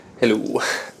Hello.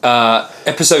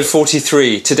 Episode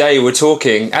 43. Today we're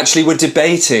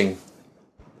debating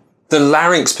the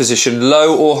larynx position,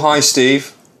 low or high,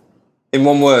 Steve? In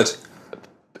one word.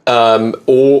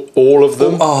 All of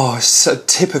them. Oh, so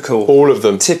typical. All of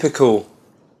them. Typical.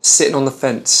 Sitting on the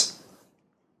fence.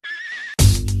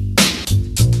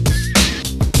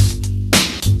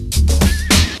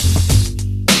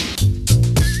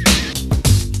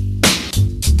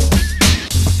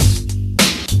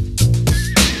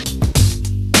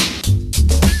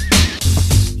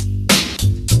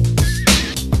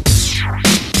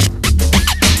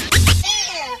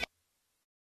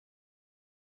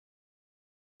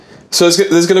 So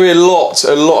there's going to be a lot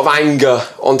of anger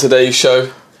on today's show,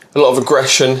 a lot of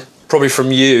aggression. Probably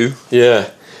from you.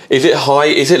 Yeah. Is it high?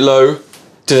 Is it low?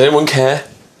 Does anyone care?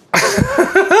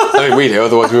 I mean, we do,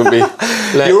 otherwise we wouldn't be.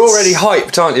 You're already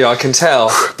hyped, aren't you? I can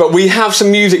tell. But we have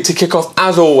some music to kick off,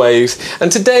 as always.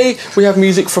 And today we have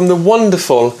music from the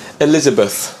wonderful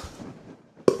Elizabeth.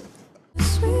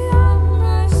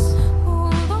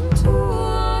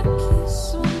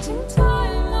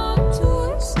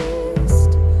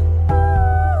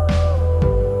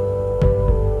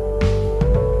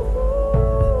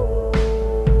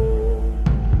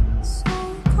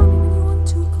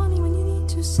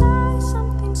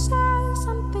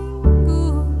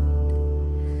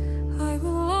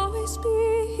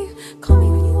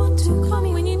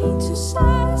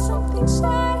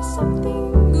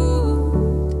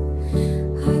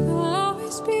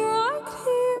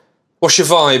 What's your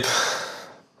vibe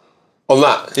on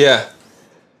that? Yeah.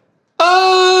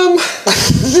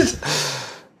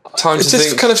 Time to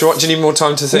think. Kind of, do you need more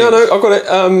time to think? No, I've got it.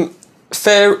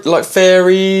 Like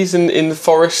fairies in the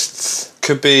forests.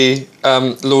 Could be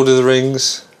Lord of the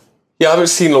Rings. Yeah, I haven't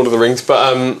seen Lord of the Rings,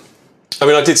 but I mean,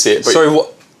 I did see it. But sorry,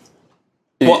 what?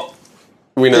 What?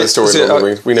 We know the story of Lord of the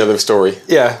Rings. We know the story.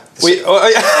 Yeah.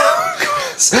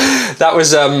 That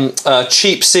was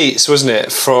cheap seats, wasn't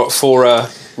it, for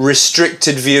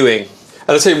restricted viewing? And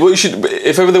I'll tell you what you should,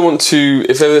 if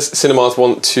ever cinemas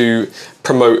want to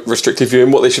promote restricted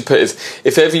viewing, what they should put is,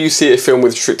 if ever you see a film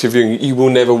with restricted viewing, you will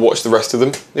never watch the rest of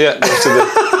them. Yeah. The rest of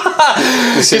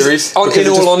the series. In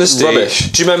all honesty,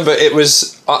 rubbish. Do you remember it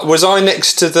was I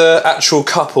next to the actual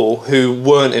couple who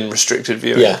weren't in restricted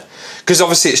viewing? Yeah. Because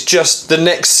obviously it's just the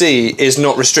next C is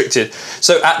not restricted.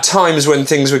 So at times when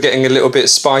things were getting a little bit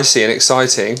spicy and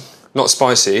exciting, not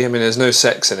spicy, I mean there's no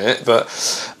sex in it, but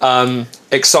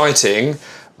exciting,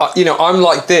 I'm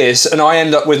like this and I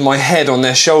end up with my head on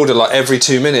their shoulder like every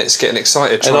 2 minutes getting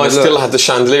excited. And I still had the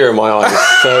chandelier in my eyes,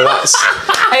 so that's...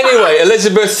 Anyway,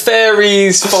 Elizabeth,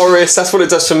 fairies, forest, that's what it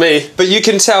does for me. But you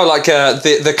can tell like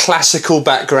the classical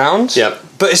background. Yeah.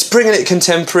 But it's bringing it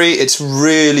contemporary. It's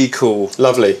really cool.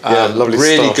 Lovely. Yeah, lovely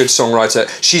really stuff. Good songwriter.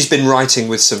 She's been writing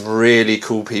with some really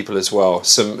cool people as well.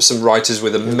 Some writers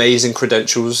with amazing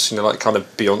credentials, like kind of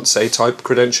Beyonce type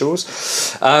credentials.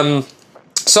 So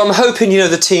I'm hoping,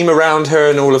 the team around her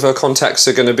and all of her contacts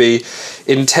are going to be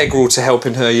integral to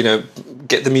helping her,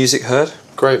 get the music heard.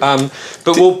 Great. But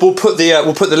we'll put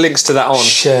the links to that on.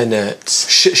 Share notes.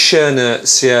 Share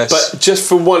notes, yes. But just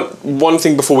for one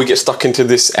thing before we get stuck into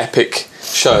this epic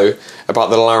show about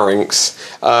the larynx,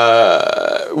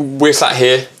 we're sat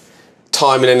here,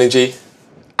 time and energy,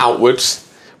 outwards.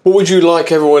 What would you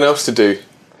like everyone else to do?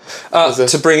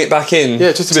 To bring it back in.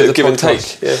 Yeah, just a bit of give and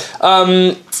take. Yeah.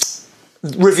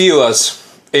 Review us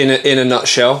in a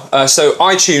nutshell. So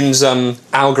iTunes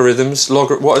algorithms,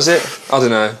 what is it? I don't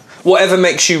know. Whatever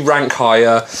makes you rank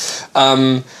higher.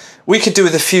 We could do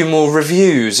with a few more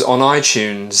reviews on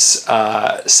iTunes.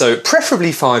 So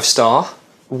preferably 5-star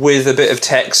with a bit of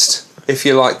text if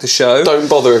you like the show. Don't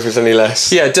bother if it's any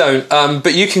less. Yeah, don't.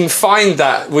 But you can find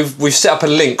that. We've set up a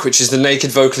link, which is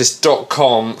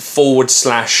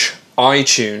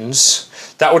thenakedvocalist.com/iTunes.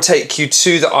 That will take you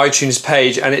to the iTunes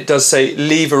page, and it does say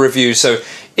leave a review. So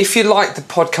if you like the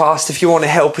podcast, if you want to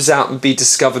help us out and be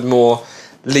discovered more,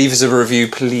 leave us a review,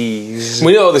 please.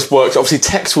 We know how this works. Obviously,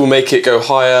 text will make it go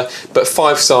higher, but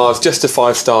 5 stars, just to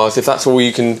 5 stars, if that's all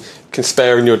you can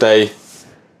spare in your day.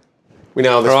 We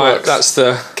know how this works. That's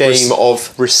the game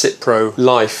of Recipro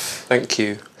life. Thank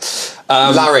you.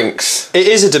 Larynx. It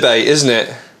is a debate, isn't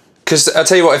it? Because I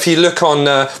tell you what, if you look on,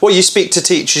 you speak to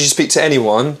teachers, you speak to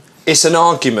anyone. It's an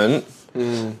argument,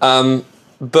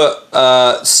 but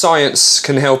science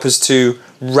can help us to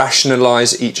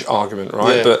rationalise each argument,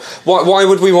 right? Yeah. But why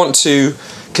would we want to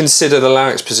consider the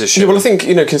larynx position? Yeah, well, I think,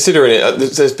 considering it,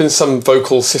 there's been some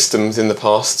vocal systems in the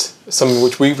past, some of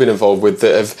which we've been involved with,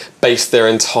 that have based their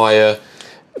entire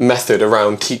method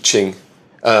around teaching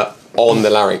on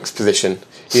the larynx position.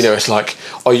 It's like,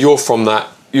 you're from that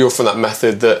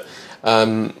method that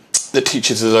that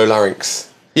teaches the low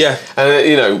larynx. Yeah. And,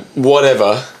 you know,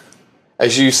 whatever,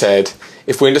 as you said,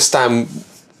 if we understand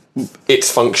its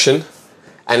function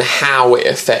and how it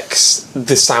affects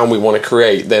the sound we want to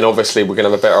create, then obviously we're going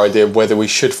to have a better idea of whether we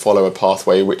should follow a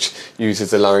pathway which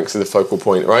uses the larynx as the focal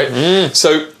point, right?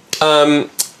 So,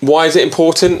 why is it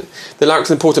important? The larynx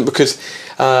is important because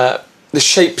the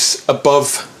shapes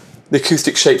above, the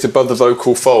acoustic shapes above the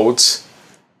vocal folds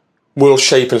will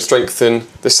shape and strengthen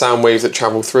the sound waves that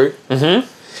travel through.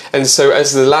 And so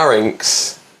as the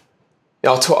larynx,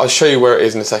 I'll show you where it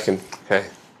is in a second. Okay.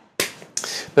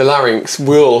 The larynx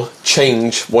will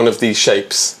change one of these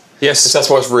shapes. Yes. So that's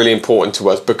why it's really important to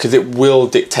us, because it will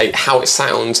dictate how it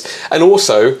sounds and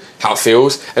also how it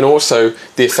feels, and also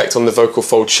the effect on the vocal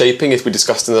fold shaping, as we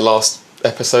discussed in the last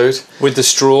episode. With the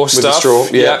straw stuff. With the straw,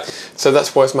 yeah. Yep. So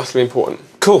that's why it's massively important.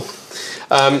 Cool.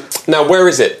 Now, where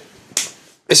is it?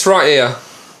 It's right here.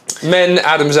 Men,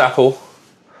 Adam's apple.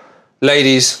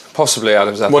 Ladies, possibly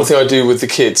Adam's apple. One thing I do with the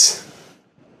kids,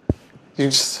 you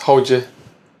just hold your...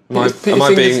 Am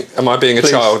I being a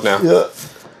child now? Yeah.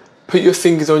 Put your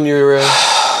fingers on your...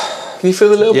 can you feel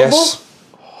the little bubble?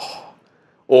 Oh,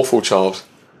 awful child.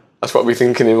 That's what I'd be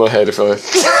thinking in my head if I...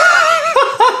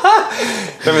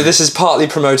 Remember, this is partly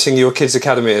promoting your kids'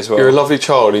 academy as well. You're a lovely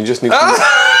child and you just need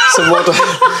some more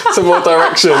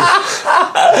direction.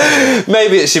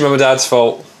 Maybe it's your mum and dad's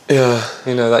fault. Yeah.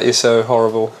 You know, that you're so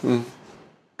horrible.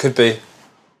 Could be.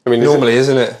 I mean, normally,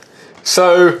 isn't it?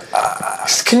 So,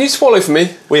 can you swallow for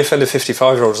me? We offended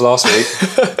 55-year-olds last week.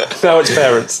 Now it's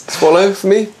parents. Swallow for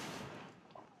me?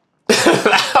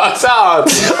 That's hard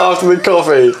after the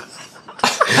coffee.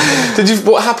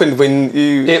 What happened when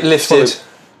you... It lifted. Swallowed?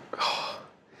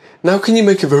 Now can you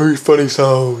make a very funny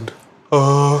sound?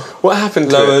 What happened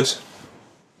to Lowered. it?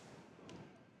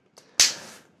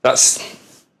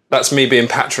 That's me being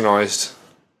patronised.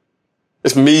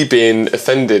 It's me being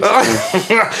offended.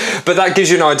 But that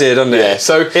gives you an idea, doesn't it? Yeah,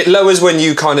 so... It lowers when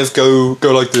you kind of go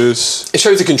like this. It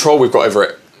shows the control we've got over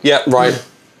it. Yeah. Right.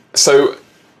 So,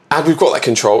 as we've got that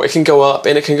control, it can go up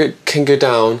and it can go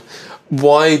down.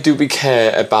 Why do we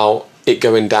care about it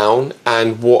going down,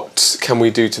 and what can we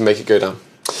do to make it go down?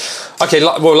 Okay,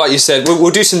 well, like you said,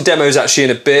 we'll do some demos actually in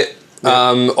a bit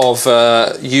of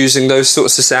using those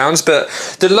sorts of sounds. But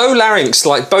the low larynx,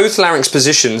 like both larynx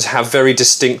positions, have very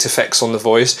distinct effects on the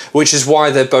voice, which is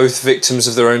why they're both victims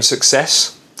of their own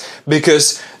success,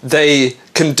 because they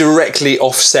can directly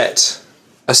offset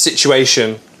a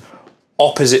situation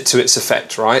opposite to its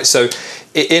effect, right? So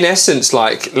in essence,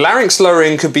 like, larynx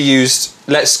lowering could be used,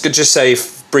 let's just say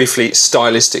briefly,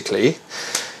 stylistically.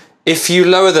 If you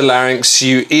lower the larynx,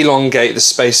 you elongate the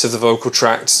space of the vocal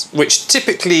tract, which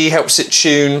typically helps it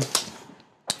tune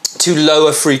to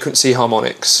lower frequency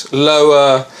harmonics,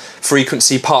 lower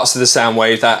frequency parts of the sound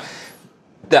wave that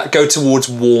go towards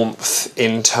warmth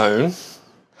in tone.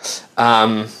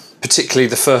 Particularly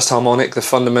the first harmonic, the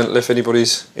fundamental, if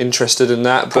anybody's interested in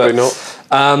that. Probably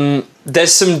not.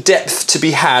 There's some depth to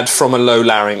be had from a low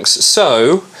larynx.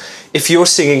 So, if you're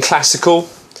singing classical,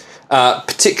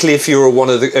 particularly if you're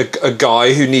a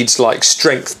guy who needs like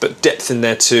strength but depth in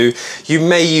there too, you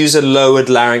may use a lowered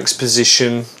larynx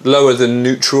position, lower than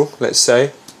neutral, let's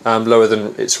say, lower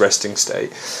than its resting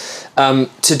state,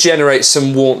 to generate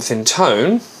some warmth in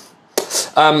tone.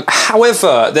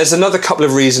 However, there's another couple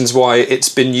of reasons why it's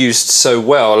been used so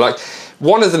well. Like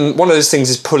one of those things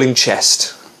is pulling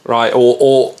chest, right,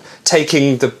 or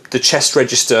taking the chest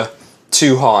register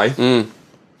too high.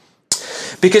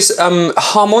 Because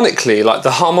harmonically, like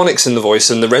the harmonics in the voice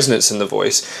and the resonance in the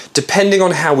voice, depending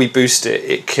on how we boost it,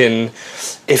 it can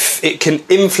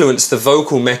influence the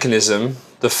vocal mechanism,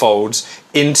 the folds,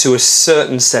 into a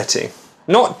certain setting.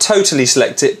 Not totally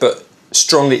select it, but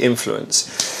strongly influence.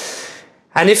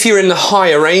 And if you're in the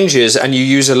higher ranges and you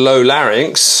use a low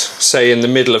larynx, say in the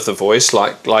middle of the voice,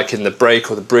 like in the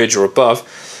break or the bridge or above,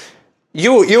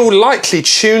 you'll likely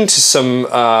tune to some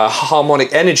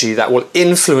harmonic energy that will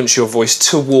influence your voice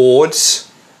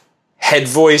towards head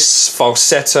voice,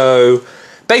 falsetto,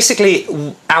 basically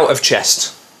out of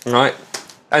chest, right?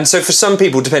 And so for some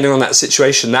people, depending on that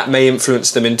situation, that may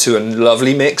influence them into a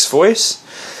lovely mixed voice.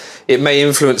 It may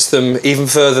influence them even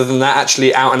further than that,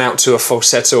 actually out and out to a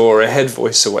falsetto or a head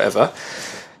voice or whatever.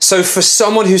 So for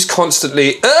someone who's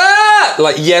constantly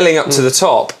like yelling up to the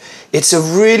top, it's a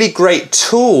really great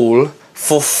tool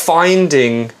for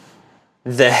finding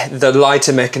the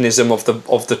lighter mechanism of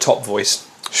the top voice.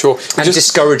 Sure. And just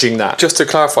discouraging that. Just to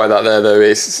clarify that there, though,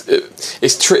 it's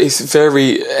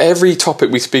very... Every topic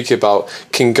we speak about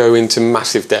can go into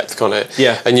massive depth, can't it?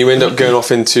 Yeah. And you end up going off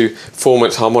into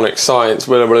formants, harmonics, science,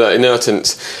 whatever,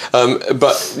 inertance.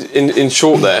 But in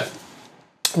short there,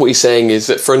 what he's saying is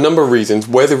that for a number of reasons,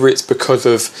 whether it's because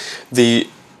of the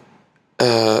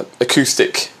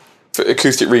acoustic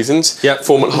reasons, Yep.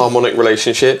 form and harmonic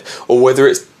relationship, or whether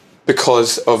it's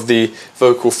because of the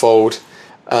vocal fold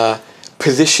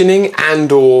positioning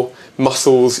and or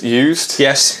muscles used.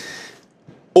 Yes.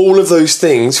 All of those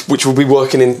things, which will be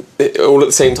working in all at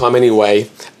the same time anyway,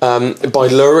 by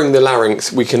lowering the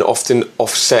larynx, we can often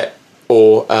offset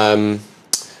or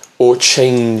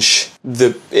change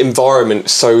the environment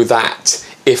so that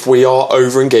if we are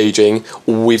over engaging,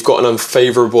 we've got an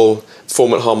unfavourable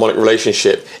form and harmonic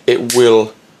relationship, it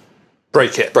will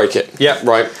break it. Yeah,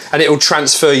 right. And it will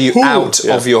transfer you out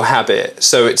of your habit.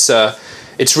 So it's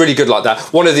really good like that.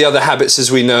 One of the other habits,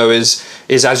 as we know, is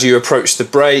as you approach the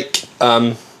break,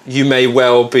 you may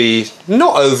well be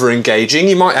not over engaging.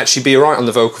 You might actually be right on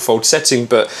the vocal fold setting,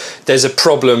 but there's a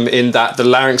problem in that the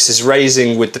larynx is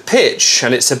raising with the pitch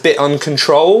and it's a bit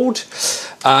uncontrolled.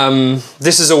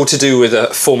 This is all to do with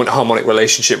a form and harmonic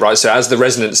relationship, right? So as the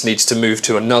resonance needs to move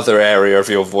to another area of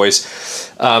your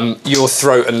voice, your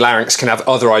throat and larynx can have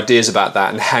other ideas about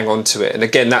that and hang on to it. And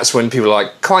again, that's when people are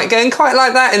like getting quite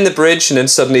like that in the bridge, and then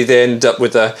suddenly they end up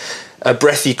with a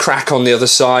breathy crack on the other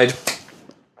side.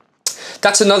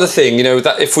 That's another thing, you know,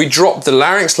 that if we drop the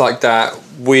larynx like that,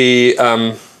 we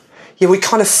kind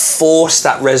of force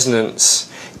that resonance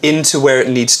into where it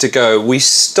needs to go. We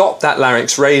stop that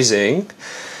larynx raising,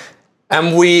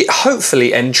 and we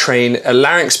hopefully entrain a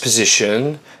larynx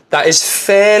position that is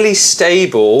fairly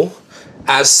stable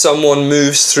as someone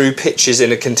moves through pitches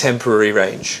in a contemporary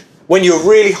range. When you're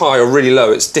really high or really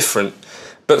low, it's different.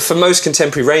 But for most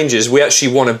contemporary ranges, we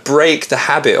actually want to break the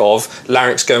habit of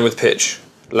larynx going with pitch.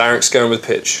 Larynx going with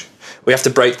pitch. We have to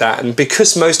break that, and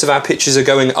because most of our pitches are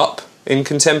going up in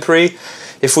contemporary,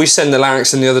 if we send the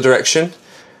larynx in the other direction,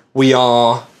 we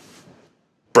are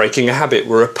breaking a habit.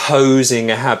 We're opposing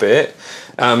a habit.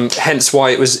 Hence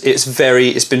why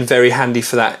it's been very handy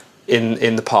for that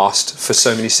in the past for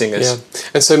so many singers. Yeah.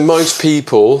 And so most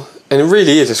people, and it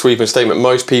really is a sweeping statement,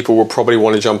 most people will probably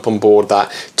want to jump on board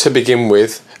that to begin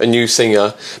with, a new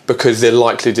singer, because they're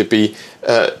likely to be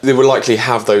they will likely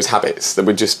have those habits that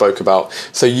we just spoke about.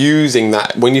 So using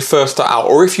that when you first start out,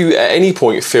 or if you at any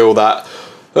point feel that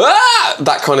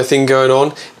that kind of thing going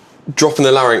on, dropping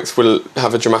the larynx will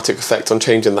have a dramatic effect on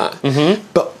changing that. Mm-hmm.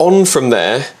 But on from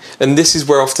there, and this is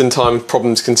where oftentimes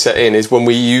problems can set in, is when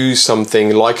we use something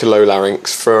like a low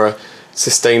larynx for a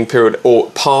sustained period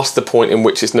or past the point in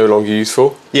which it's no longer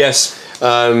useful. Yes.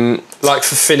 Like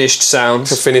for finished sounds.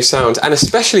 For finished sounds. And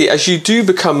especially as you do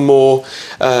become more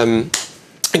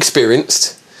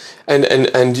experienced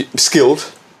and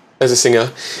skilled as a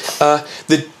singer,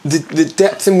 the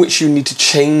depth in which you need to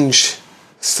change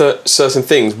certain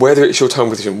things, whether it's your tone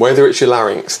position, whether it's your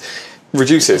larynx,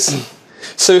 reduces.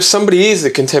 So if somebody is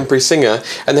a contemporary singer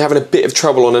and they're having a bit of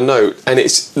trouble on a note, and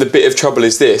the bit of trouble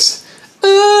is this,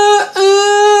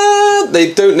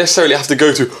 they don't necessarily have to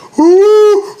go to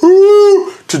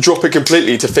drop it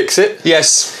completely to fix it.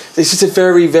 Yes. It's just a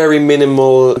very, very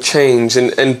minimal change,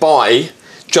 and by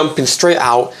jumping straight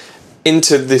out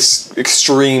into this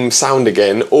extreme sound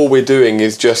again, all we're doing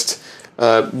is just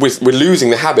we're losing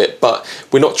the habit, but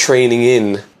we're not training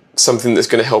in something that's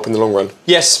going to help in the long run.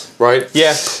 Yes. Right?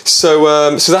 Yeah. So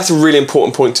that's a really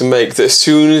important point to make, that as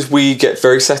soon as we get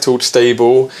very settled,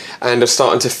 stable, and are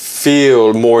starting to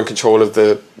feel more in control of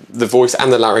the voice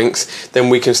and the larynx, then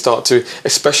we can start to,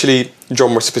 especially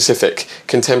genre-specific,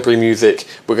 contemporary music,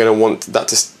 we're going to want that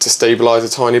to stabilise a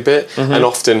tiny bit, and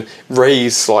often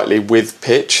raise slightly with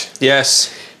pitch.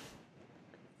 Yes.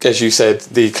 As you said,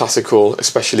 the classical,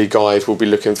 especially guys, will be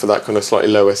looking for that kind of slightly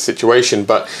lower situation,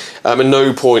 but at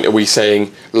no point are we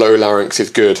saying low larynx is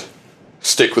good.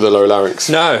 Stick with a low larynx.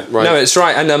 No, right? No, it's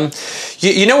right. And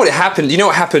you know what happened. You know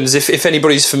what happens if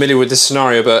anybody's familiar with this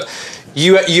scenario. But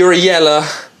you're a yeller.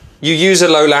 You use a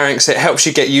low larynx. It helps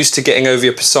you get used to getting over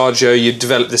your passaggio. You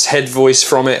develop this head voice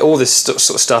from it. All this sort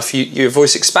of stuff. Your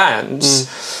voice expands,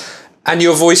 and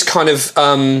your voice kind of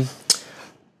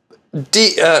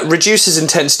reduces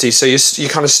intensity. So you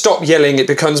kind of stop yelling. It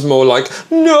becomes more like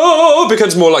no. It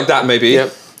becomes more like that maybe.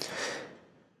 Yep.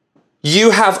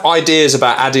 You have ideas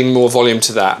about adding more volume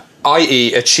to that,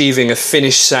 i.e. achieving a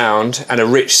finished sound and a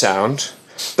rich sound.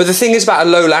 But the thing is about a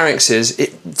low larynx is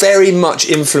it very much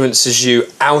influences you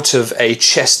out of a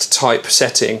chest type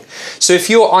setting. So if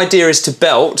your idea is to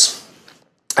belt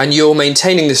and you're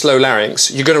maintaining this low larynx,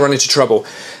 you're going to run into trouble.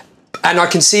 And I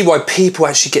can see why people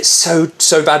actually get so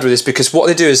bad with this, because what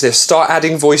they do is they start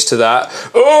adding voice to that,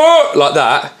 like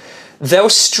that. They'll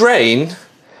strain.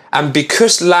 And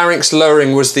because larynx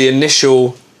lowering was the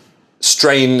initial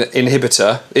strain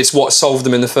inhibitor, it's what solved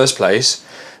them in the first place,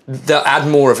 they'll add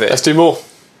more of it. Let's do more.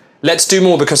 Let's do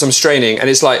more because I'm straining. And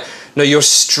it's like, no, you're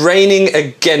straining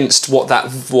against what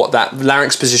that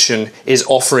larynx position is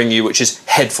offering you, which is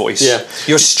head voice. Yeah.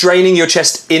 You're straining your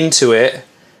chest into it,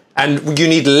 and you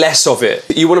need less of it.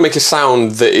 You want to make a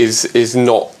sound that is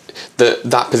not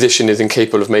that position is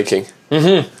incapable of making.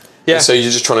 Mm-hmm. Yeah. And so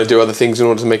you're just trying to do other things in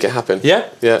order to make it happen. Yeah.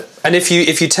 Yeah. And if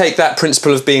you take that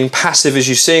principle of being passive as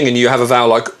you sing, and you have a vowel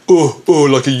like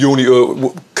like a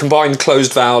yawny combined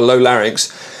closed vowel, low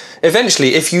larynx,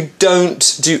 eventually, if you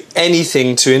don't do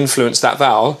anything to influence that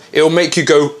vowel, it will make you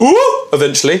go ooh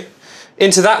eventually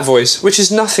into that voice, which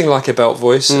is nothing like a belt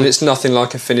voice, and it's nothing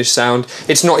like a Finnish sound.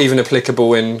 It's not even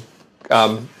applicable in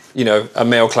a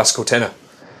male classical tenor.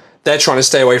 They're trying to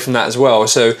stay away from that as well.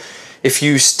 So if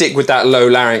you stick with that low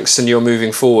larynx and you're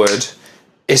moving forward,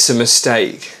 it's a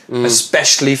mistake,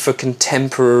 especially for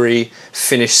contemporary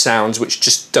Finnish sounds, which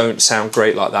just don't sound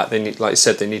great like that. They need, like I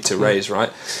said, they need to raise,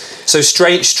 right? So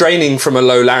straining from a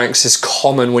low larynx is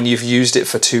common when you've used it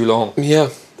for too long. Yeah.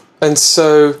 And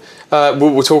so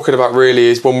what we're talking about really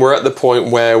is when we're at the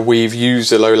point where we've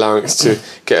used a low larynx to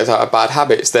get us out of bad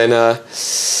habits, then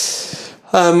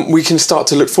we can start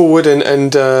to look forward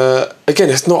and again,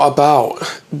 it's not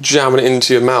about jamming it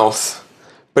into your mouth,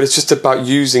 but it's just about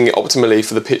using it optimally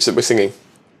for the pitch that we're singing.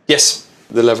 Yes.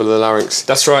 The level of the larynx.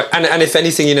 That's right. And if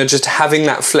anything, just having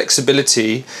that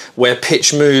flexibility where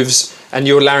pitch moves and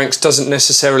your larynx doesn't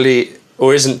necessarily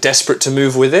or isn't desperate to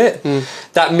move with it,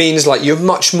 that means like you're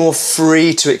much more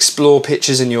free to explore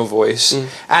pitches in your voice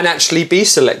and actually be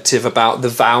selective about the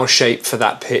vowel shape for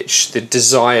that pitch, the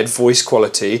desired voice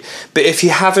quality. But if you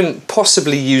haven't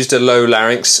possibly used a low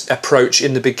larynx approach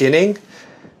in the beginning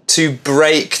to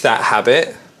break that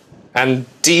habit and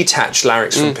detach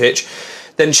larynx from pitch,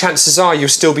 then chances are you'll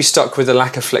still be stuck with a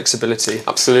lack of flexibility.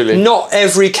 Absolutely. Not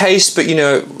every case, but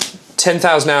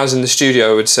 10,000 hours in the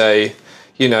studio, I would say,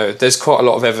 there's quite a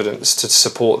lot of evidence to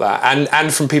support that,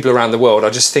 and from people around the world.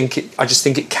 I just think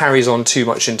it carries on too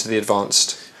much into the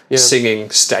advanced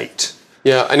singing state.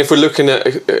 Yeah, and if we're looking at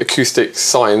acoustic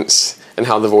science and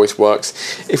how the voice works,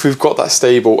 if we've got that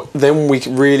stable, then we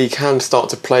really can start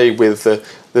to play with the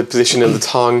position of the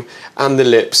tongue and the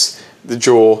lips, the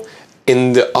jaw,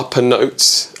 in the upper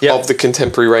notes of the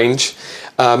contemporary range.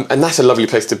 And that's a lovely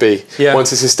place to be.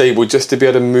 Once it's stable, just to be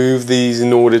able to move these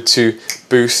in order to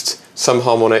boost some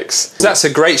harmonics. That's a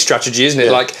great strategy, isn't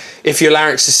it? Like, if your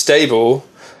larynx is stable,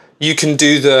 you can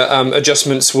do the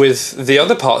adjustments with the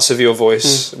other parts of your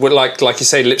voice, like you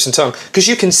say, lips and tongue, because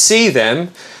you can see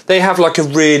them. They have like a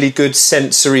really good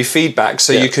sensory feedback,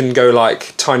 so you can go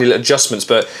like tiny little adjustments.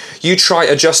 But you try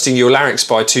adjusting your larynx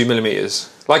by 2 millimeters.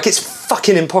 Like, it's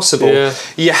fucking impossible. Yeah.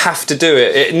 You have to do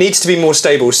it. It needs to be more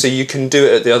stable so you can do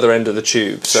it at the other end of the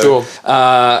tube. So, sure.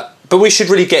 But we should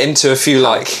really get into a few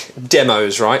like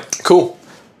demos, right? Cool.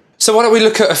 So why don't we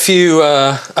look at a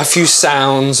few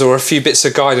sounds or a few bits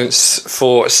of guidance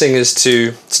for singers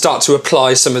to start to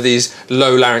apply some of these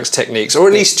low larynx techniques, or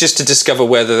at least just to discover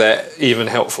whether they're even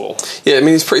helpful. Yeah, I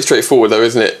mean, it's pretty straightforward though,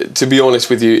 isn't it? To be honest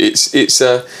with you, it's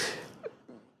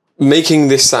making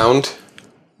this sound.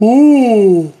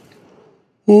 Ooh,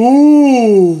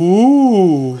 ooh,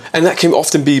 ooh, and that can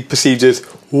often be perceived as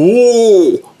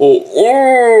ooh or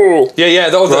ooh. Yeah,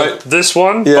 this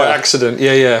one by accident.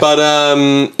 Yeah. But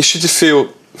it should just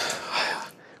feel.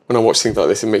 When I watch things like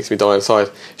this, it makes me die inside.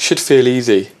 It should feel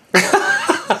easy.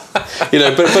 But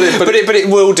it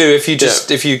will do if you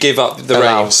if you give up the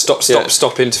range.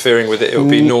 Stop interfering with it. It will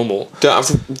be normal.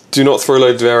 Do not throw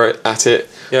loads of air at it.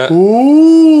 Yeah.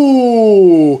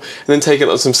 Ooh, and then take it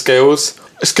on some scales.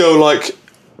 A scale like.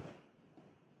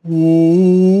 Ooh,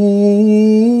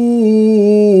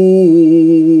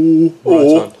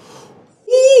 or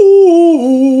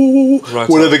ooh,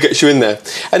 whatever gets you in there,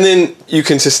 and then you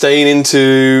can sustain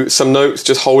into some notes,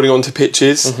 just holding on to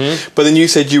pitches. But then you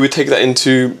said you would take that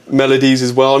into melodies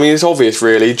as well. I mean, it's obvious,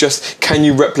 really. Just can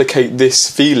you replicate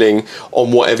this feeling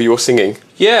on whatever you're singing?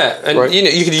 Yeah, and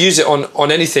you could use it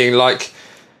on anything. Like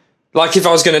if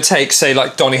I was going to take, say,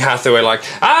 like Donny Hathaway, like,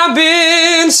 I've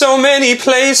been so many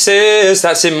places.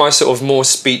 That's in my sort of more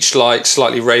speech-like,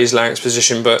 slightly raised larynx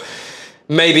position. But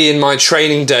maybe in my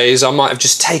training days, I might have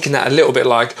just taken that a little bit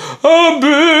like, I've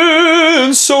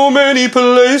been so many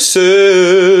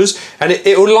places. And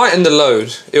it will lighten the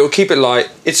load. It will keep it light.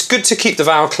 It's good to keep the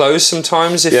vowel closed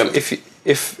sometimes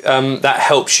if that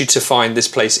helps you to find this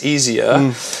place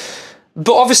easier.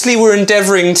 But obviously we're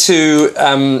endeavouring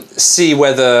to see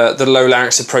whether the low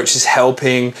larynx approach is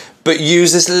helping but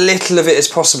use as little of it as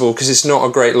possible because it's not a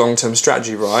great long-term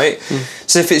strategy, right?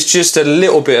 So if it's just a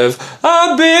little bit of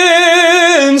I've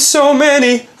been so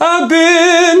many, I've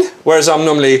been, whereas I'm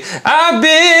normally I've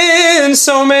been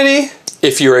so many.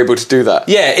 If you're able to do that.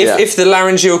 Yeah, if the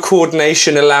laryngeal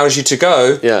coordination allows you to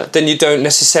go, Yeah. then you don't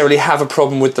necessarily have a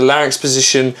problem with the larynx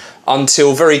position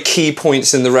until very key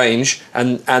points in the range,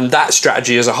 and that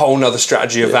strategy is a whole nother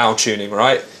strategy of vowel tuning,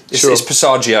 right? It's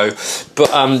passaggio,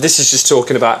 but this is just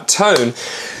talking about tone.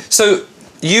 So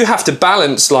you have to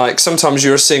balance, like, sometimes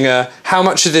you're a singer, how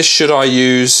much of this should I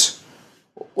use,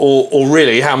 or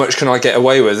really, how much can I get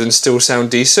away with and still sound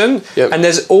decent? Yep. And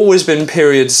there's always been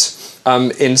periods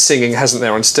in singing, hasn't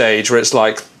there, on stage, where it's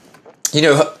like, you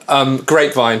know,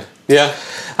 Grapevine. Yeah.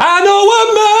 I know a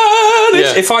man.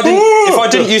 Yeah. If I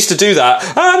didn't used to do that,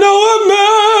 I know a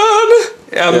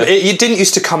man. It didn't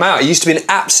used to come out. It used to be an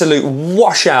absolute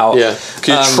washout. Yeah. Because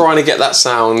you're trying to get that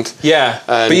sound. Yeah.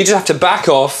 But you just have to back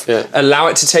off. Yeah. Allow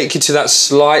it to take you to that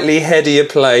slightly headier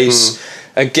place.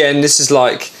 Again, this is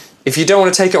like, if you don't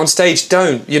want to take it on stage,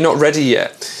 don't. You're not ready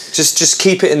yet. Just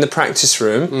keep it in the practice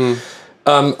room.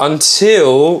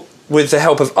 Until, with the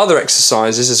help of other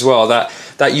exercises as well, that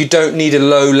you don't need a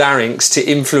low larynx to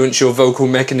influence your vocal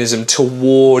mechanism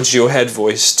towards your head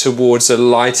voice, towards a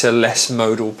lighter, less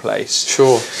modal place.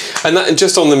 Sure. And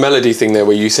just on the melody thing there,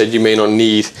 where you said you may not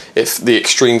need the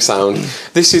extreme sound,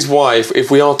 this is why,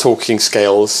 if we are talking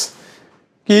scales,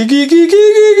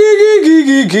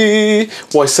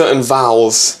 why certain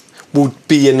vowels will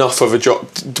be enough of a job,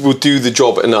 will do the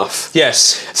job enough.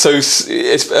 Yes. So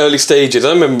it's early stages.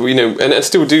 I remember, you know, and I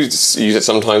still do use it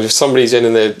sometimes. If somebody's in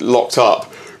and they're locked up,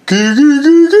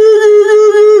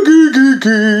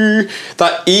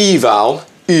 that E vowel,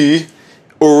 E,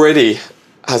 already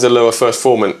has a lower first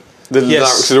formant. The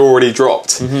larynx had already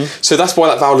dropped. So that's why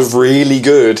that vowel is really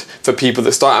good for people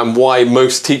that start, and why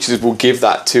most teachers will give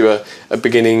that to a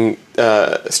beginning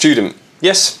student.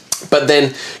 Yes. But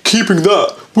then keeping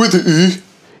that with the E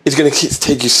is going to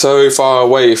take you so far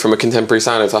away from a contemporary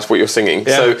sound if that's what you're singing.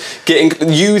 Yeah. So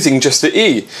using just the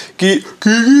E.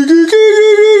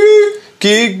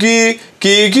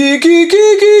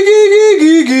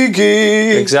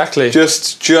 Exactly.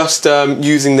 Just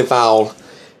using the vowel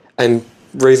and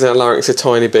raising that larynx a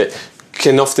tiny bit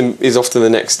is often the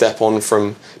next step on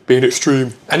from being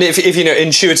extreme. And if you know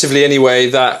intuitively anyway,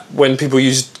 that when people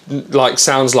use like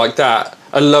sounds like that,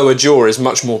 a lower jaw is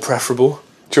much more preferable.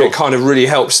 Sure. It kind of really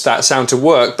helps that sound to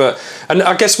work. And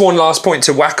I guess one last point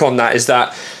to whack on that is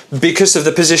that because of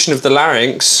the position of the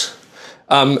larynx,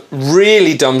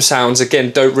 really dumb sounds,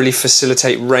 again, don't really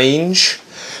facilitate range.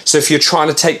 So if you're trying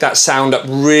to take that sound up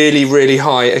really, really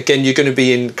high, again, you're going to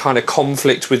be in kind of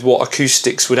conflict with what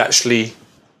acoustics would actually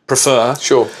prefer.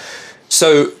 Sure.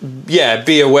 So yeah,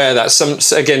 be aware that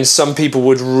some people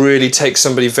would really take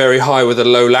somebody very high with a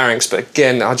low larynx, but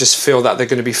again, I just feel that they're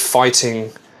going to be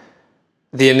fighting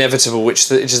the inevitable, which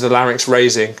is the larynx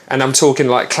raising. And I'm talking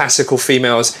like classical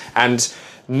females and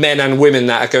men and women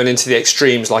that are going into the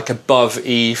extremes, like above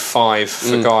E5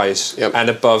 for guys, and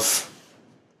above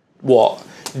what,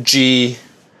 G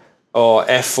or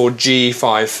F or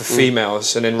G5 for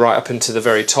females, and then right up into the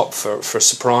very top for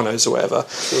sopranos or whatever.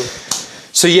 Sure.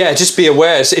 So yeah, just be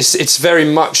aware. It's very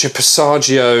much a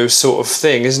passaggio sort of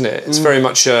thing, isn't it? It's very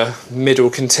much a middle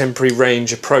contemporary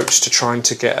range approach to trying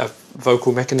to get a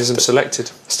vocal mechanism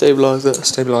selected. Stabilizer.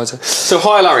 So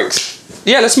high larynx.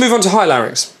 Yeah, let's move on to high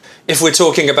larynx. If we're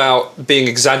talking about being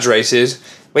exaggerated,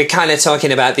 we're kind of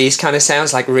talking about these kind of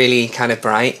sounds, like really kind of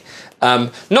bright.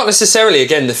 Not necessarily,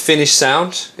 again, the Finnish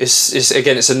sound is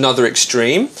again, it's another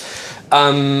extreme.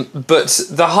 But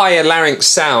the higher larynx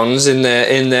sounds in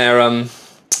their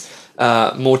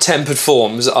more tempered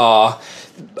forms are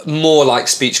more like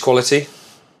speech quality,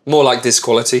 more like this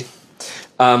quality,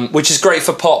 which is great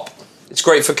for pop. It's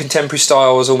great for contemporary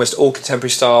styles, almost all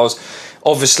contemporary styles.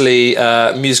 Obviously,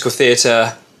 musical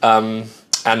theatre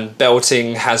and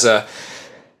belting has a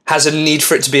need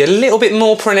for it to be a little bit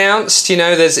more pronounced. You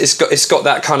know, it's got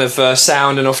that kind of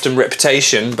sound and often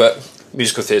reputation, but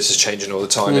musical theatre is changing all the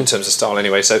time in terms of style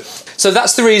anyway. So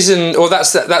that's the reason, or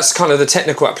that's kind of the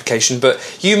technical application. But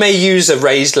you may use a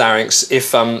raised larynx if,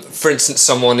 for instance,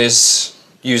 someone is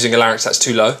using a larynx that's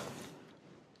too low,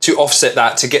 to offset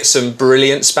that, to get some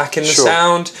brilliance back in the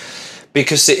sound,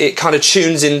 because it kind of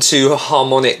tunes into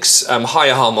harmonics,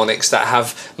 higher harmonics that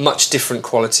have much different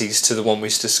qualities to the one we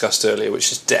discussed earlier,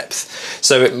 which is depth.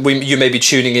 So you may be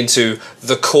tuning into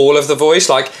the call of the voice,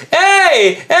 like,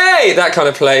 hey, hey, that kind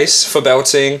of place for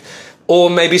belting,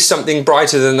 or maybe something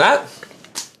brighter than that.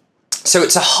 So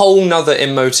it's a whole nother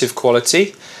emotive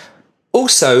quality.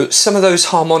 Also, some of those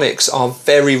harmonics are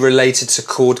very related to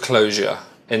chord closure.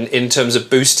 And in terms of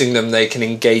boosting them, they can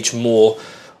engage more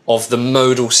of the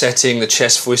modal setting, the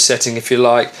chest voice setting, if you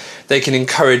like. They can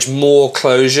encourage more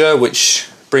closure, which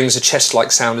brings a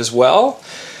chest-like sound as well.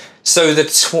 So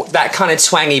that kind of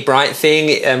twangy, bright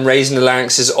thing, raising the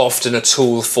larynx is often a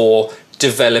tool for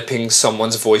developing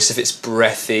someone's voice if it's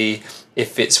breathy,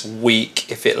 if it's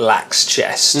weak, if it lacks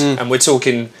chest. And we're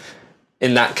talking,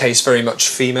 in that case, very much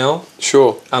female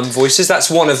voices. That's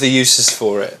one of the uses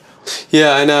for it.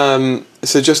 Yeah, and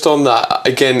so just on that,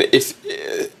 again, if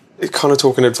kind of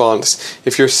talking advanced,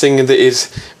 if you're a singer that is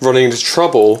running into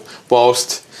trouble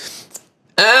whilst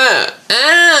as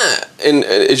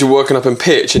you're working up in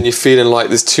pitch and you're feeling like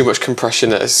there's too much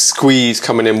compression, a squeeze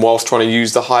coming in whilst trying to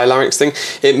use the higher larynx thing,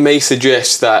 it may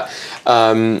suggest that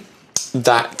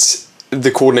that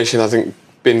the coordination hasn't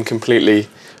been completely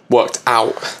worked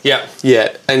out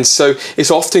yet. And so it's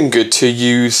often good to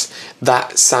use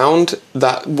that sound,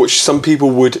 that which some people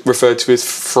would refer to as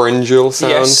pharyngeal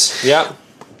sound.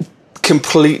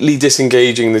 Completely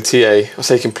disengaging the TA. I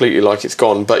say completely like it's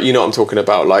gone, but you know what I'm talking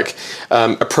about, like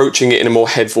approaching it in a more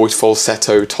head voice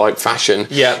falsetto type fashion.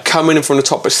 Coming in from the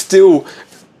top, but still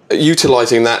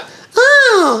utilising that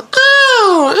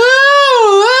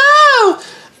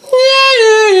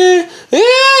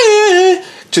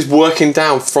just working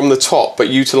down from the top, but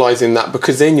utilising that,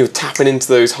 because then you're tapping into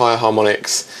those higher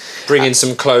harmonics. Bringing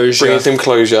some closure.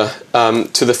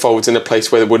 To the folds in a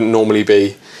place where they wouldn't normally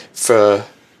be for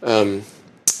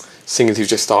singers who've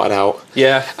just started out.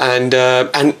 And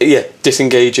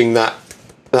disengaging that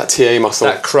TA muscle.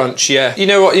 That crunch, You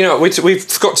know what, we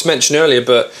forgot to mention earlier,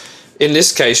 but in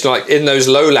this case, like in those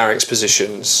low larynx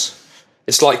positions,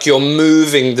 it's like you're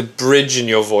moving the bridge in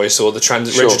your voice, or the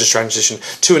register transition,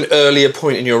 to an earlier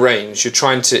point in your range. You're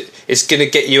trying to, it's going to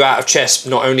get you out of chest,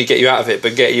 not only get you out of it,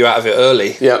 but get you out of it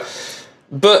early.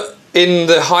 But in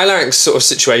the high larynx sort of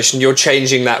situation, you're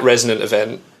changing that resonant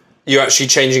event. You're actually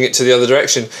changing it to the other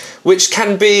direction, which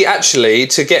can be actually,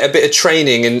 to get a bit of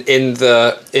training in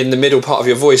the middle part of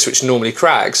your voice, which normally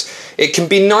cracks. It can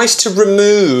be nice to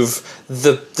remove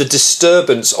the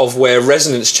disturbance of where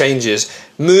resonance changes,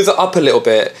 move it up a little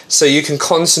bit so you can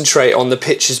concentrate on the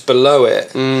pitches below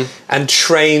it and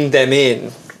train them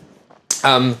in.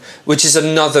 Which is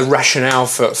another rationale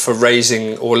for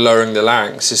raising or lowering the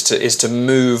larynx, is to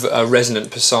move a resonant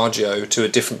passaggio to a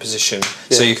different position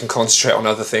so you can concentrate on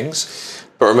other things.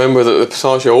 But remember that the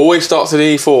passaggio always starts at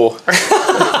E4.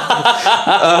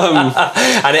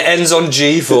 And it ends on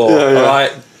G4,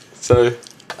 alright? So,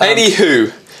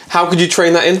 anywho, how could you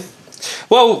train that in?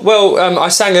 Well, I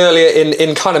sang earlier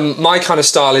in kind of, my kind of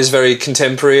style is very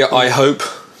contemporary, I hope.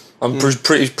 I'm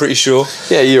pretty sure.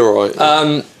 Yeah, you're alright.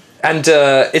 And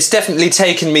it's definitely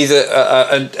taken me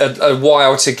a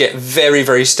while to get very,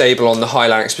 very stable on the high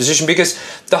larynx position, because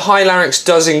the high larynx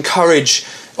does encourage,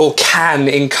 or can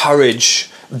encourage,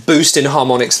 boost in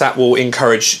harmonics that will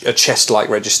encourage a chest-like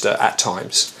register at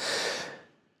times.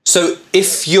 So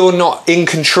if you're not in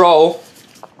control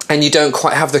and you don't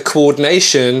quite have the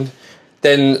coordination,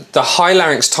 then the high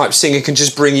larynx type singer can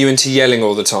just bring you into yelling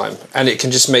all the time, and it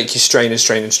can just make you strain and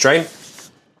strain and strain.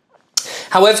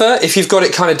 However, if you've got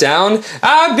it kind of down,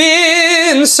 I've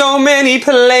been so many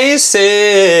places.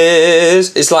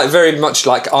 It's like very much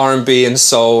like R&B and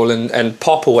soul and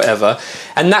pop or whatever.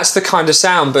 And that's the kind of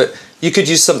sound, but you could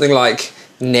use something like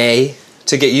nay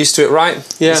to get used to it, right?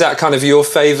 Is that kind of your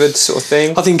favoured sort of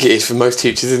thing? I think it is for most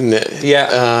teachers, isn't it?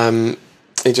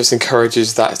 It just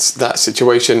encourages that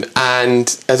situation.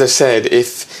 And as I said,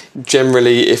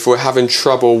 if we're having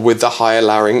trouble with the higher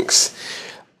larynx,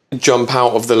 jump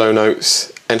out of the low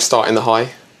notes and start in the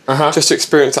high, just to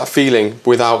experience that feeling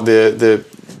without the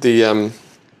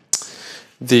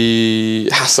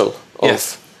hassle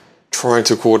of trying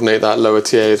to coordinate that lower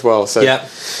TA as well. So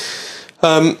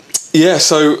so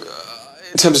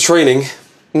in terms of training,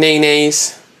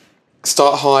 nays,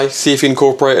 start high, see if you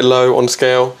incorporate a low on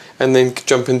scale, and then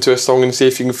jump into a song and see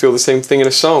if you can feel the same thing in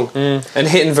a song. And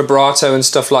hitting vibrato and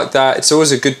stuff like that, it's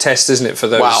always a good test, isn't it, for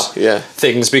those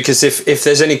things? Because if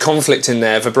there's any conflict in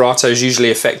there, vibrato is usually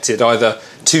affected, either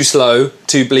too slow,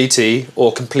 too bleaty,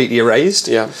 or completely erased.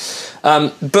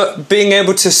 But being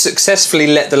able to successfully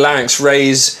let the larynx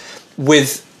raise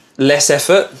with less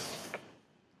effort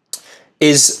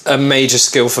is a major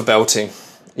skill for belting,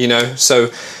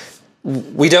 so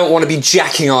we don't want to be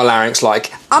jacking our larynx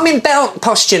like, I'm in belt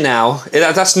posture now.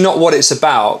 That's not what it's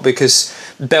about, because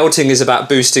belting is about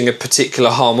boosting a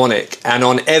particular harmonic, and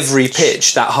on every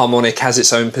pitch that harmonic has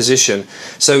its own position.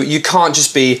 So you can't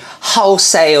just be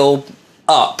wholesale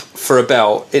up for a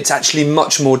belt. It's actually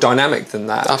much more dynamic than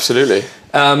that. Absolutely.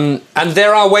 And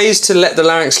there are ways to let the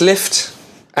larynx lift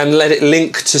and let it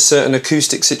link to certain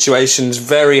acoustic situations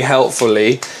very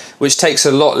helpfully, which takes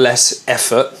a lot less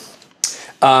effort.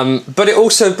 But it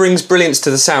also brings brilliance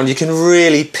to the sound. You can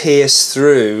really pierce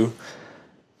through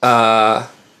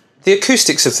the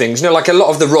acoustics of things. You know, like a lot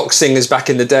of the rock singers back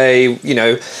in the day, you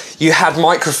know, you had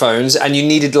microphones and you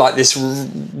needed like this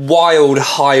wild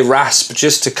high rasp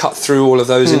just to cut through all of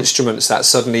those instruments that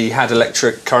suddenly had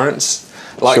electric currents,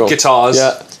 like guitars.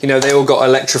 Yeah. You know, they all got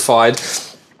electrified.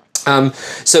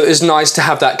 So it was nice to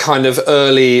have that kind of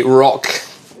early rock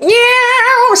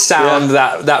sound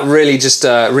that really just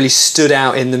really stood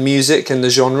out in the music and the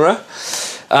genre.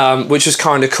 Which was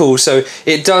kind of cool. So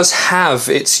it does have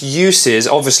its uses.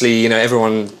 Obviously, you know,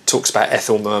 everyone talks about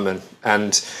Ethel Merman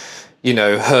and, you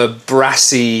know, her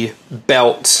brassy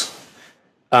belt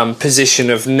position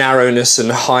of narrowness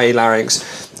and high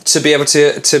larynx to be able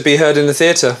to be heard in the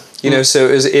theatre. You know, so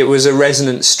it was a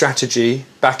resonance strategy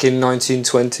back in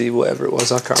 1920, whatever it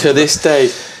was. I can't remember.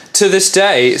 To this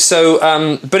day. So,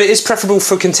 but it is preferable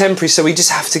for contemporary. So we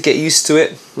just have to get used to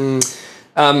it.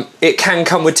 It can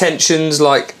come with tensions,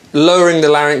 like lowering the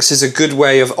larynx is a good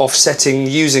way of offsetting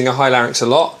using a high larynx a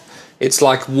lot. It's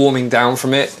like warming down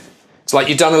from it. It's like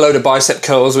you've done a load of bicep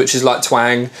curls, which is like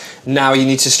twang. Now you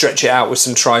need to stretch it out with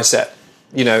some tricep,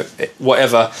 you know,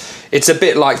 whatever. It's a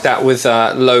bit like that with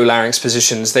low larynx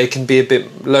positions. They can be a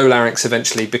bit, low larynx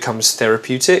eventually becomes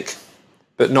therapeutic,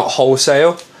 but not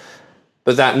wholesale.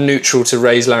 But that neutral to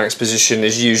raised larynx position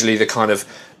is usually the kind of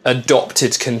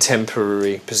adopted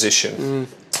contemporary position.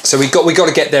 So we got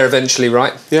to get there eventually,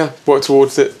 right? Yeah, work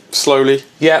towards it slowly.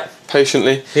 Yeah,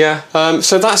 patiently. Yeah.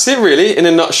 So that's it, really, in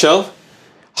a nutshell.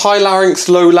 High larynx,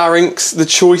 low larynx. The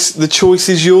choice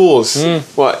is yours.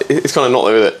 Well, it's kind of not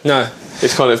there, is it? No.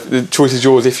 It's kind of the choice is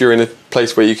yours if you're in a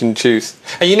place where you can choose.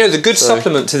 And you know, the good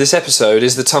supplement to this episode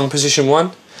is the tongue position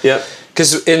one. Yeah.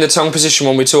 Because in the tongue position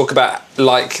one, we talk about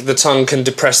like the tongue can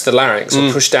depress the larynx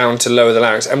or push down to lower the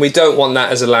larynx, and we don't want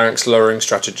that as a larynx lowering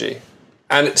strategy.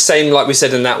 And same like we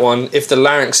said in that one, if the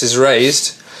larynx is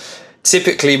raised,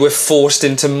 typically we're forced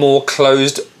into more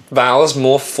closed vowels,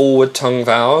 more forward tongue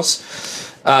vowels,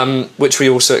 which we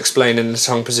also explain in the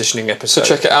tongue positioning episode.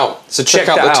 So check it out. So check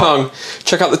out the tongue.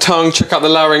 Check out the tongue. Check out the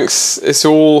larynx. It's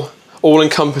all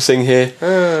encompassing here.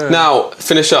 Now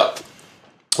finish up.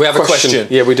 We have a question.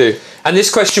 Yeah, we do. And this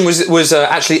question was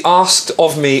actually asked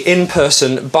of me in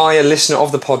person by a listener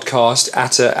of the podcast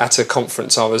at a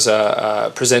conference I was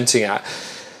presenting at.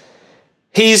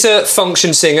 He's a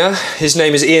function singer. His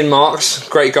name is Ian Marks.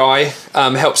 Great guy.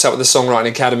 Helps out with the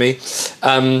Songwriting Academy.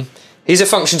 He's a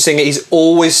function singer. He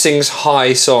always sings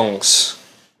high songs,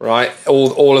 right?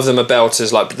 All of them are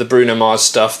belters, like the Bruno Mars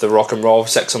stuff, the rock and roll,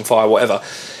 Sex on Fire, whatever.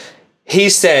 He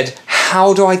said,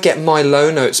 how do I get my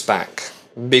low notes back?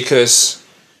 Because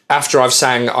after I've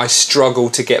sang, I struggle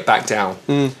to get back down.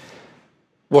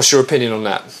 What's your opinion on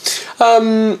that?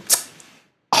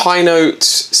 High notes,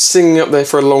 singing up there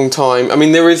for a long time. I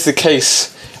mean, there is the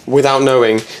case, without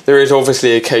knowing, there is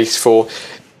obviously a case for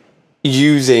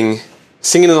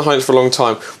singing in the high notes for a long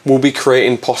time will be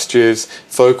creating postures,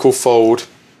 vocal fold,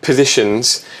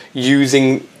 positions,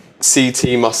 using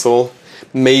CT muscle,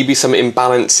 maybe some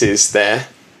imbalances there.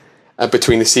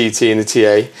 Between the CT and the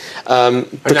TA. And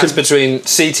that's between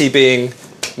CT being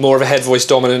more of a head voice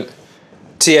dominant,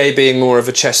 TA being more of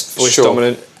a chest voice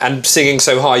dominant, and singing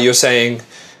so high, you're saying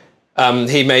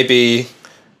he may be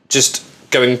just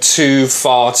going too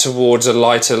far towards a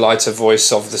lighter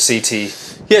voice of the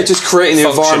CT. Yeah, just creating the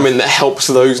environment that helps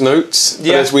those notes.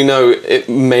 But as we know, it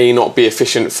may not be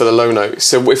efficient for the low notes.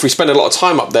 So if we spend a lot of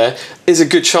time up there, there's a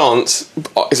good chance,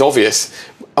 it's obvious,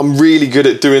 I'm really good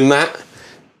at doing that.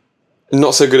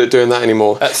 Not so good at doing that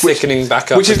anymore. At thickening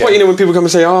back up. Which is what, you know, when people come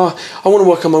and say, I want to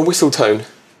work on my whistle tone.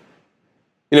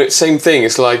 You know, same thing.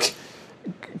 It's like,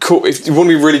 cool, if you want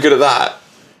to be really good at that,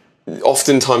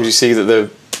 oftentimes you see that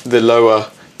the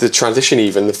lower, the transition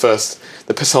even, the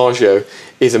passaggio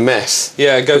is a mess.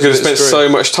 Yeah, it goes because I spent so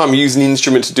much time using the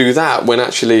instrument to do that when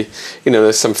actually, you know,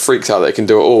 there's some freaks out there that can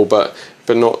do it all, but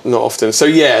not often. So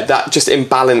yeah, that just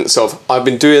imbalance of I've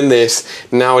been doing this,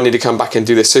 now I need to come back and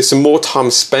do this. So some more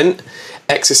time spent,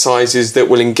 exercises that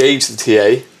will engage the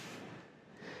TA,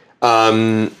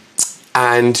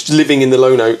 and living in the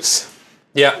low notes.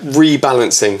 Yeah.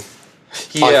 Rebalancing,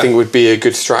 I think would be a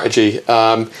good strategy.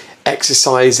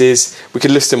 Exercises, we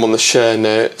could list them on the share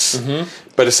notes,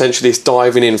 but essentially it's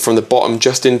diving in from the bottom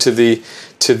just into the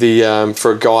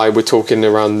for a guy, we're talking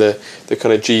around the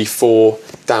kind of G4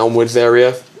 downwards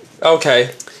area.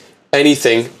 Okay.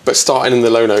 Anything, but starting in the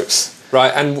low notes.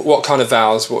 Right, and what kind of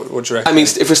vowels? What do you reckon? I mean,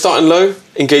 if we're starting low,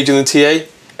 engaging the TA,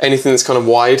 anything that's kind of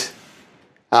wide.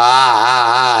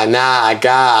 na,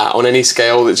 ga on any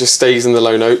scale that just stays in the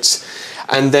low notes.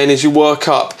 And then as you work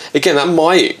up, again, that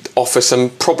might offer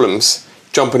some problems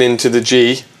jumping into the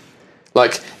G.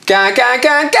 Like ga, ga,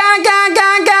 ga, ga, ga,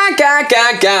 ga, ga, ga,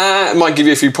 ga, ga. It might give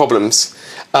you a few problems.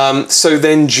 So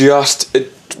then just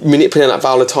manipulating that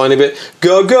vowel a tiny bit.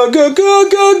 Gug, gug, gug,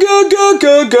 gug, gug, gug,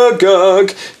 gug, gug,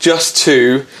 gug, just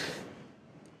to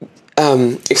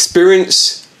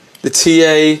experience the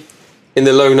TA in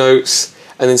the low notes,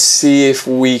 and then see if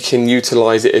we can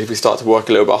utilise it if we start to work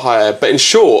a little bit higher. But in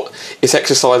short, it's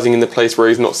exercising in the place where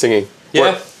he's not singing.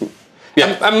 Yeah.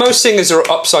 Yeah. And most singers are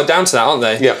upside down to that, aren't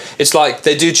they? Yeah. It's like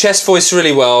they do chest voice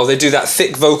really well, they do that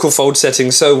thick vocal fold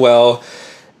setting so well,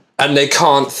 and they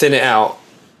can't thin it out.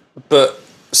 But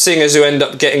singers who end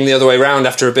up getting the other way around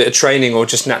after a bit of training or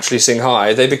just naturally sing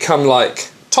high, they become like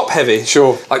top heavy.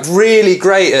 Sure. Like really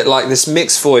great at like this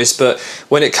mixed voice, but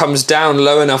when it comes down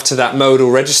low enough to that modal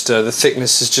register, the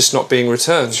thickness is just not being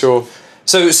returned. Sure.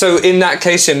 So in that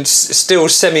case, still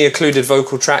semi-occluded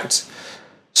vocal tract,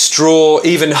 straw,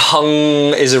 even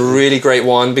hung is a really great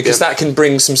one, because that can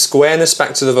bring some squareness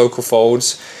back to the vocal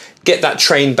folds, get that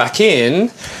train back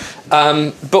in.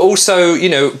 But also, you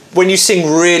know, when you sing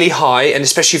really high, and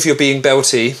especially if you're being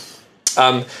belty,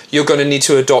 you're going to need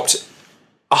to adopt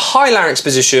a high larynx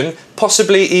position,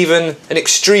 possibly even an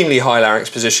extremely high larynx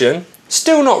position.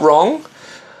 Still not wrong,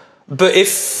 but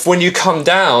if when you come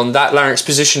down, that larynx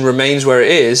position remains where it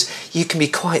is, you can be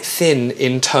quite thin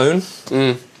in tone.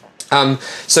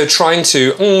 So trying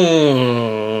to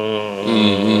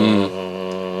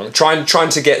trying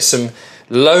to get some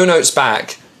low notes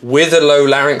back with a low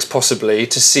larynx possibly,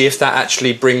 to see if that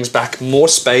actually brings back more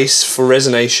space for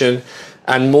resonation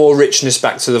and more richness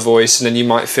back to the voice, and then you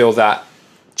might feel that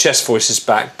chest voice is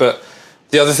back. But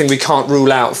the other thing we can't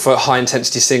rule out for high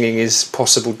intensity singing is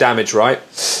possible damage, right?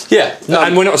 Yeah.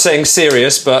 And we're not saying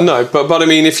serious, but no, but I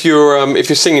mean, if you're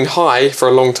singing high for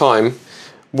a long time,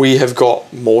 we have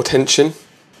got more tension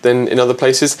than in other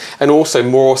places, and also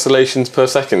more oscillations per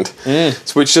second,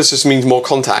 so which just means more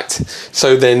contact.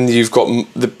 So then you've got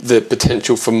the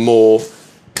potential for more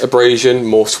abrasion,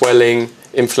 more swelling,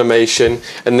 inflammation,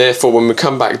 and therefore when we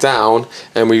come back down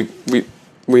and we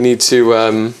need to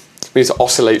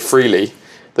oscillate freely,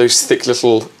 those thick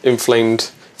little inflamed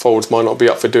folds might not be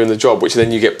up for doing the job, which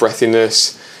then you get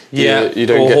breathiness. You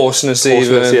don't get hoarseness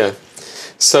even. Yeah.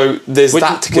 So there's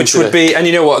that to consider. Which would be, and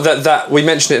you know what, that we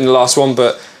mentioned it in the last one,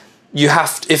 but you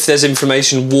have, if there's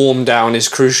inflammation, warm down is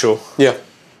crucial. Yeah.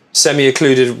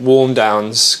 Semi-occluded warm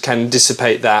downs can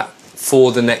dissipate that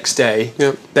for the next day.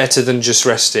 Yeah. Better than just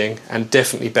resting, and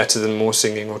definitely better than more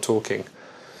singing or talking.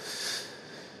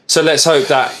 So let's hope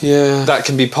that that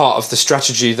can be part of the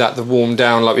strategy, that the warm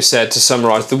down, like we said, to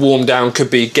summarise, the warm down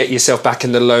could be get yourself back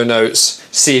in the low notes,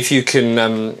 see if you can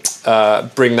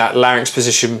bring that larynx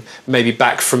position maybe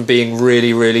back from being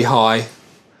really, really high,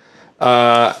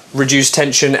 reduce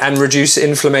tension and reduce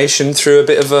inflammation through a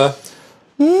bit of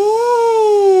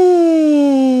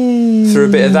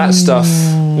that stuff.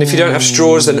 And if you don't have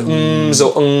straws, then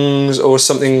or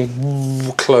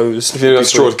something closed. If you don't have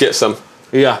straws, get some.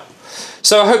 Yeah.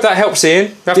 So I hope that helps, Ian.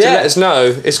 You have to let us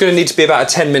know. It's going to need to be about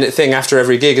a 10-minute thing after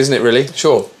every gig, isn't it, really?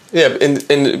 Sure. Yeah, and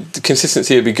the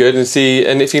consistency would be good, and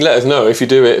if you let us know if you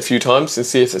do it a few times and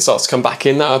see if it starts to come back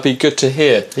in, that would be good to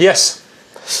hear. Yes.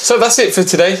 So that's it for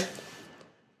today.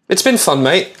 It's been fun,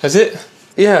 mate. Has it?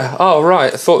 Yeah. Oh,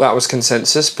 right. I thought that was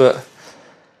consensus, but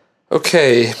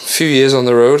okay. A few years on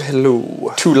the road.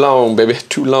 Hello. Too long, baby.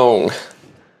 Too long.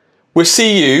 We'll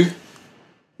see you.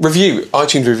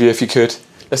 iTunes review if you could.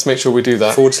 Let's make sure we do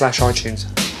that. /iTunes.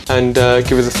 And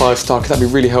give us a 5-star, because that'd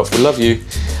be really helpful. Love you.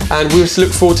 And we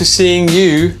look forward to seeing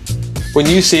you when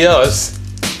you see us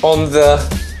on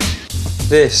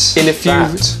this. In a few.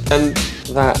 That. And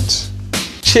that.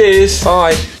 Cheers.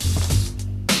 Bye.